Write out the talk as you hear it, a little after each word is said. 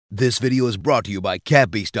This video is brought to you by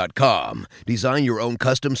catbeast.com. Design your own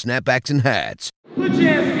custom snapbacks and hats. Put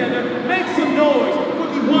your hands together, make some noise for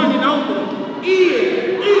the one and only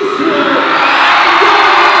Eastwood.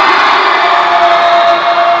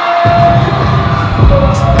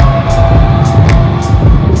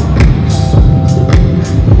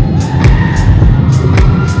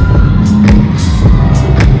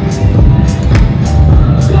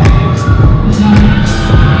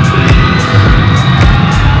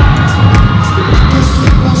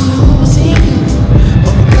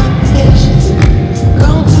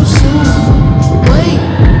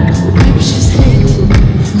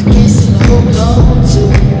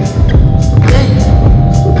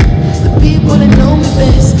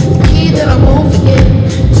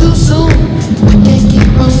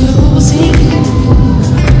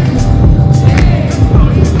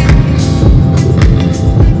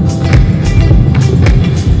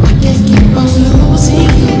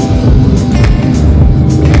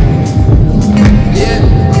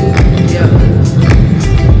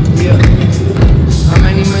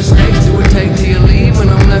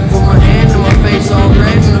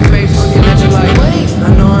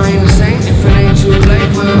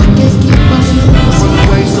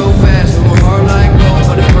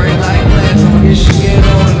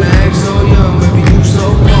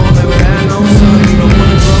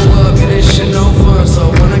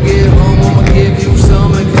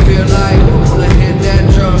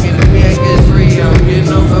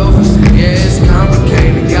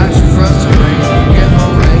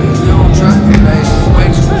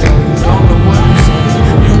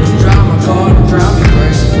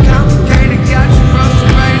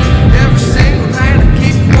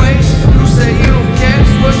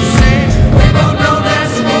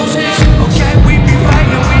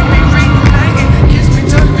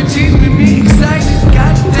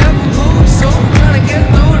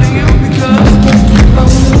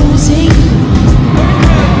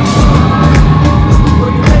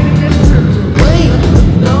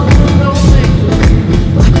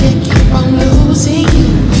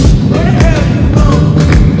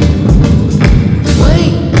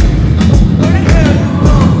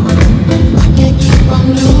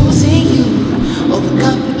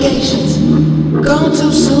 Gone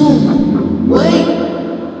too soon. Wait,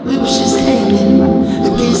 we was just hanging. I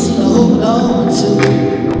can't seem to hold on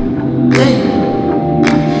to. Damn.